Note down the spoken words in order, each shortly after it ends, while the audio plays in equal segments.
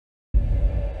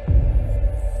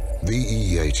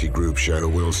The E80 Group show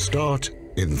will start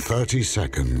in 30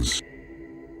 seconds.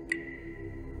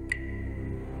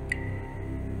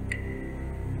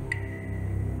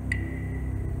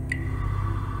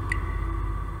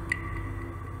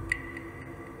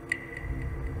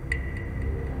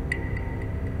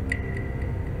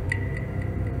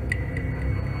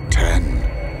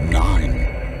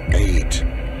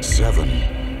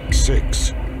 Seven,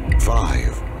 6,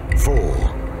 5,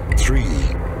 4, 3,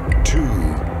 2,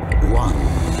 1.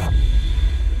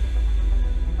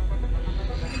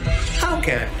 How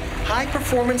can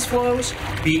high-performance flows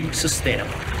be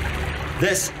sustainable?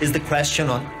 This is the question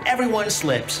on everyone's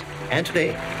lips, and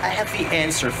today I have the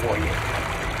answer for you.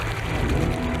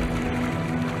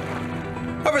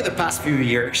 Over the past few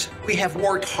years, we have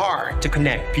worked hard to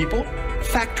connect people,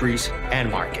 factories,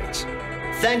 and markets.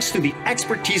 Thanks to the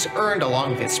expertise earned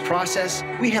along this process,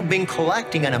 we have been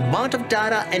collecting an amount of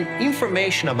data and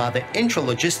information about the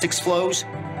intralogistics flows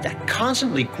that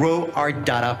constantly grow our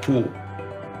data pool.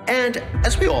 And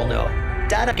as we all know,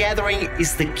 data gathering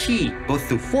is the key both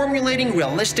to formulating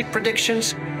realistic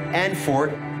predictions and for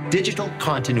digital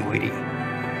continuity.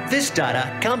 This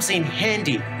data comes in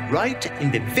handy right in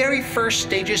the very first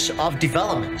stages of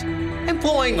development,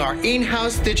 employing our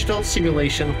in-house digital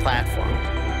simulation platform.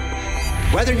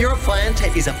 Whether your plant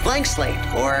is a blank slate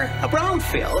or a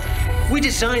brownfield, we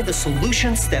design the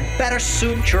solutions that better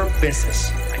suit your business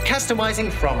by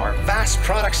customizing from our vast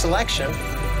product selection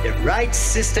the right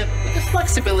system with the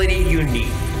flexibility you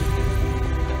need.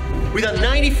 With a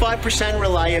 95%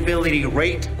 reliability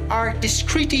rate, our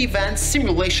discrete event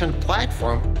simulation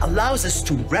platform allows us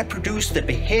to reproduce the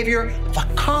behavior of a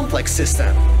complex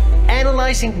system,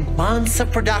 analyzing months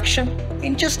of production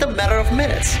in just a matter of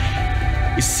minutes.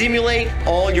 You simulate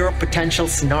all your potential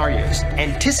scenarios,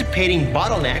 anticipating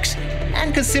bottlenecks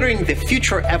and considering the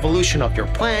future evolution of your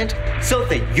plant so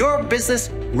that your business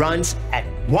runs at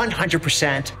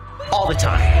 100% all the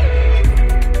time.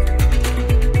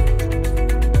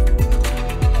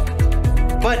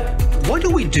 But what do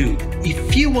we do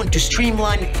if you want to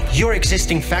streamline your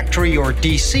existing factory or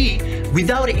DC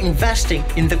without investing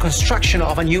in the construction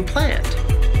of a new plant?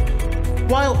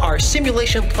 While our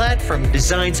simulation platform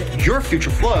designs your future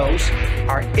flows,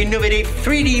 our innovative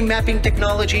 3D mapping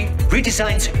technology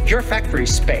redesigns your factory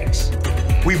space.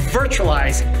 We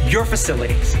virtualize your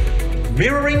facilities,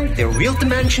 mirroring the real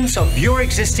dimensions of your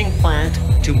existing plant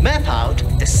to map out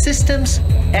the systems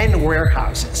and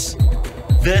warehouses.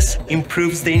 This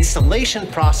improves the installation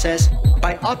process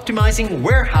by optimizing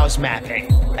warehouse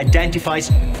mapping, identifies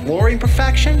floor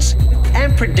imperfections,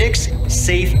 and predicts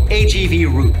safe AGV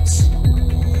routes.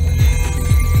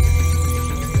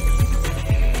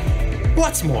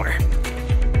 What's more,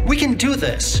 we can do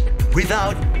this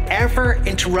without ever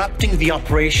interrupting the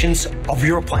operations of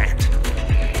your plant.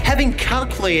 Having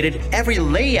calculated every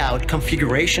layout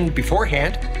configuration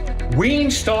beforehand, we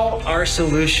install our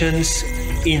solutions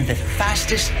in the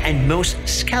fastest and most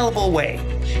scalable way,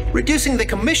 reducing the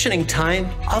commissioning time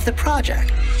of the project.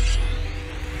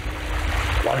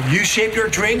 While you shape your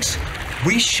drinks,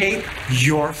 we shape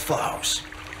your flows.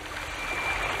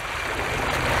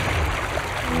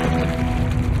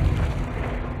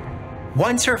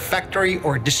 Once your factory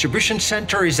or distribution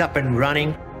center is up and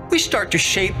running, we start to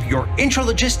shape your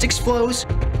intralogistics flows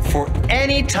for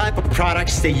any type of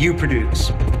products that you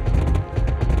produce.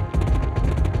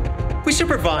 We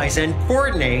supervise and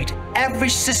coordinate every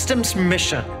system's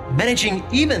mission, managing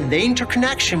even the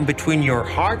interconnection between your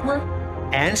hardware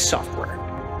and software.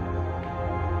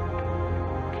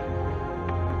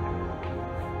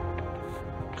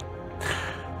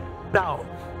 Now,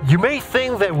 you may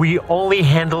think that we only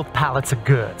handle pallets of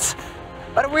goods,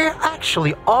 but we're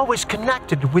actually always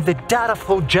connected with the data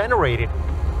flow generated.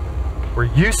 Where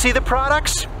you see the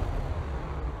products,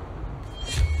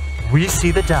 we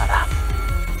see the data.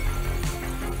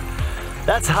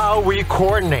 That's how we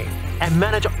coordinate and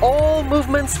manage all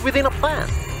movements within a plant,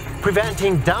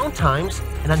 preventing downtimes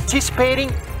and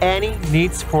anticipating any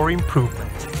needs for improvement.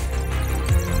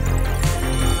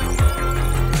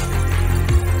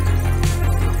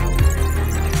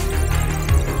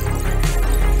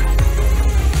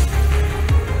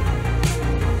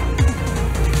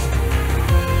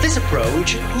 This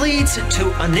approach leads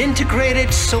to an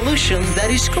integrated solution that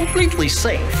is completely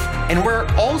safe and where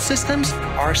all systems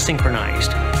are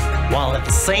synchronized, while at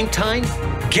the same time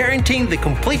guaranteeing the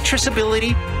complete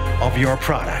traceability of your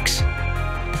products.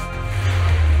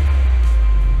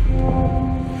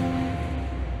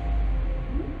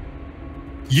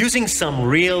 Using some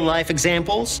real-life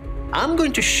examples, I'm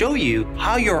going to show you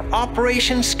how your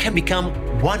operations can become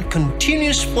one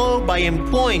continuous flow by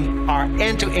employing our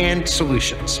end-to-end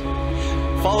solutions.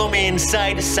 Follow me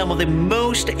inside some of the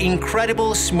most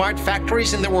incredible smart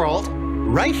factories in the world,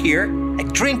 right here at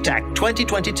drinktec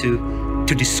 2022,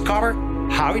 to discover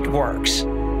how it works.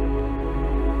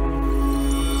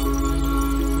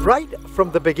 Right from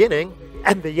the beginning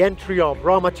and the entry of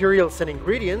raw materials and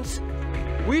ingredients,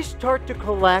 we start to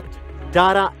collect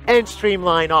data and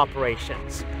streamline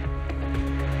operations.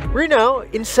 We're now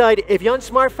inside Evian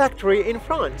Smart Factory in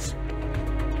France.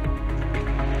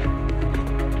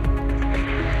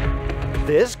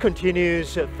 This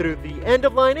continues through the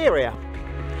end-of-line area.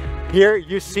 Here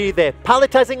you see the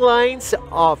palletizing lines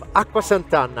of Acqua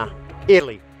Sant'Anna,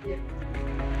 Italy.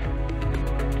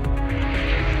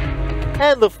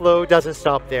 And the flow doesn't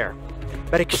stop there,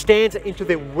 but extends into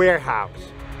the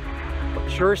warehouse.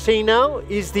 What you're seeing now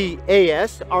is the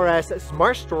ASRS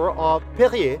Smart Store of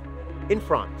Perrier in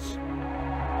France.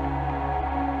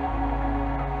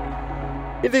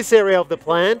 In this area of the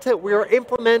plant, we are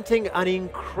implementing an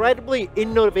incredibly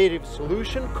innovative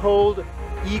solution called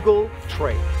Eagle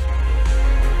Trays.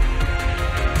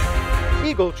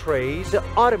 Eagle Trays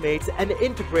automates and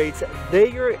integrates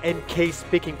layer and case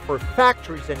picking for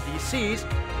factories and DCs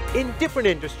in different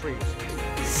industries,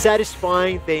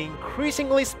 satisfying the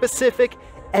increasingly specific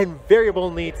and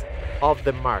variable needs of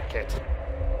the market.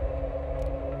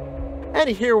 And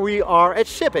here we are at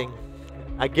shipping,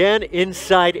 again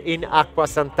inside in Acqua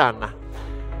Sant'Anna.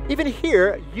 Even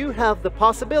here, you have the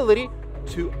possibility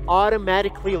to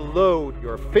automatically load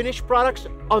your finished products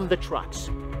on the trucks.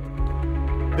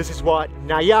 This is what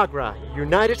Niagara,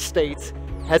 United States,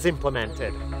 has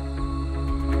implemented.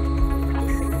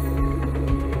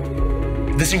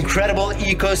 This incredible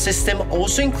ecosystem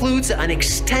also includes an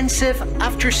extensive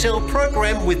after-sale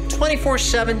program with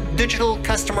 24/7 digital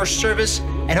customer service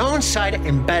and on-site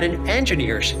embedded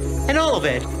engineers. And all of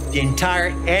it, the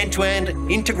entire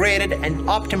end-to-end integrated and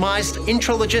optimized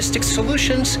intralogistics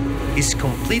solutions, is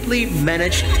completely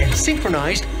managed and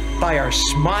synchronized by our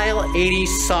Smile80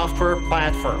 software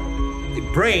platform, the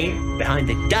brain behind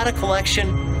the data collection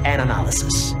and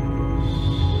analysis.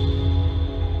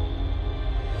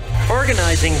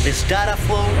 Organizing this data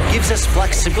flow gives us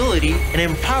flexibility and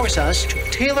empowers us to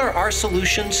tailor our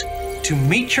solutions to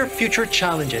meet your future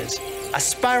challenges,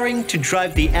 aspiring to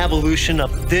drive the evolution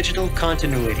of digital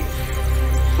continuity.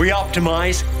 We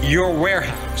optimize your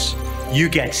warehouse. You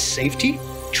get safety,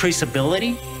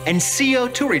 traceability, and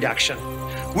CO2 reduction.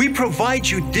 We provide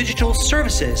you digital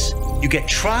services. You get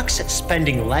trucks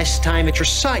spending less time at your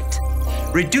site,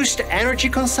 reduced energy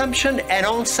consumption, and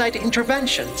on-site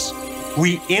interventions.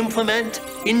 We implement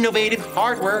innovative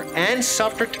hardware and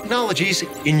software technologies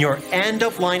in your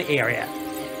end-of-line area.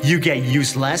 You get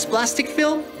use less plastic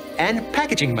film and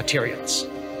packaging materials.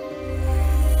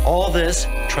 All this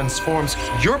transforms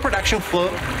your production flow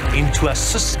into a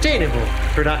sustainable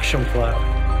production flow.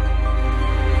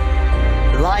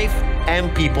 Life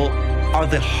and people are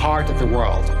the heart of the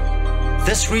world.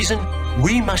 This reason,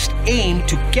 we must aim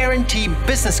to guarantee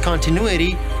business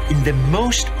continuity in the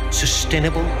most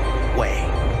sustainable way.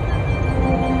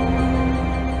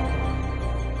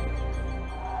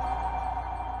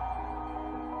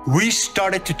 We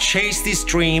started to chase this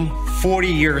dream 40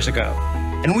 years ago,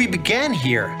 and we began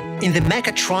here in the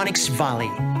Mechatronics Valley.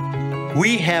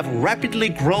 We have rapidly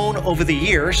grown over the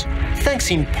years, thanks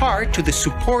in part to the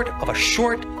support of a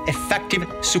short, effective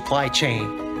supply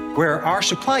chain, where our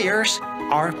suppliers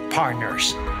are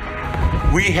partners.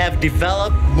 We have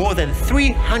developed more than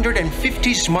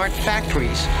 350 smart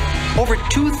factories, over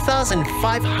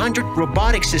 2,500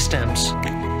 robotic systems,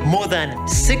 more than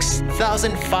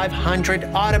 6,500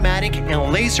 automatic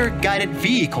and laser-guided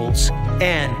vehicles,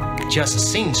 and just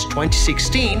since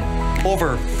 2016,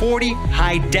 over 40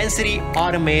 high-density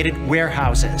automated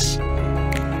warehouses.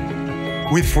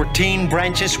 With 14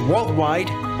 branches worldwide,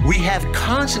 we have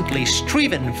constantly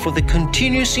striven for the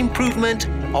continuous improvement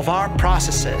of our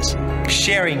processes,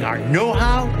 sharing our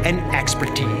know-how and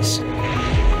expertise.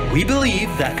 We believe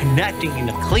that connecting in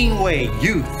a clean way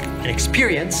youth and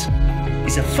experience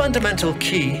is a fundamental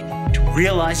key to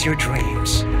realize your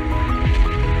dreams.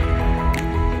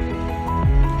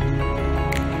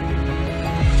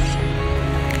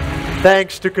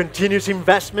 Thanks to continuous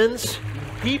investments,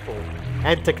 people,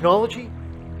 and technology,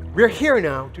 we're here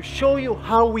now to show you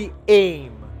how we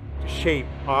aim to shape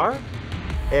our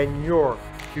and your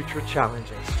future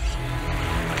challenges.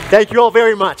 Thank you all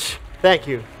very much. Thank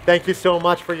you. Thank you so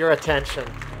much for your attention.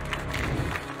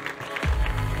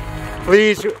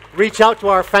 Please reach out to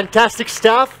our fantastic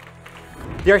staff.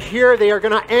 They're here, they are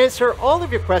going to answer all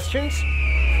of your questions,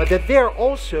 but that they're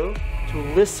also to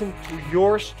listen to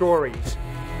your stories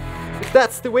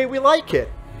That's the way we like it.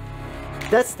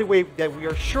 That's the way that we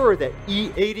are sure that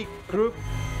E80 Group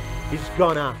is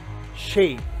gonna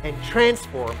shape and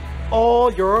transform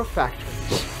all your factories.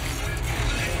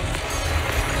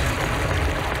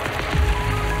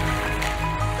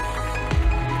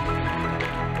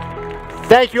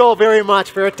 Thank you all very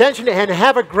much for your attention and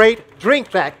have a great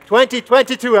drinktec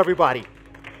 2022, everybody.